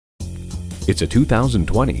It's a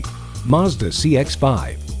 2020 Mazda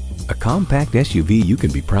CX-5, a compact SUV you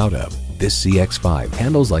can be proud of. This CX-5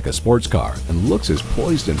 handles like a sports car and looks as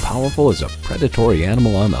poised and powerful as a predatory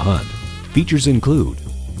animal on the hunt. Features include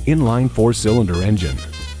inline 4-cylinder engine,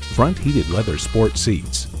 front heated leather sport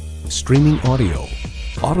seats, streaming audio,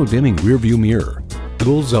 auto-dimming rearview mirror,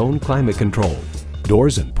 dual zone climate control,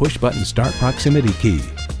 doors and push-button start proximity key,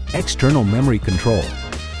 external memory control,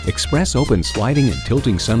 express open sliding and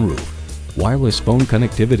tilting sunroof, wireless phone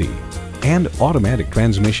connectivity, and automatic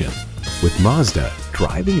transmission. With Mazda,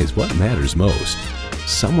 driving is what matters most.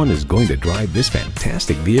 Someone is going to drive this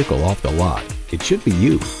fantastic vehicle off the lot. It should be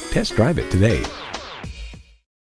you. Test drive it today.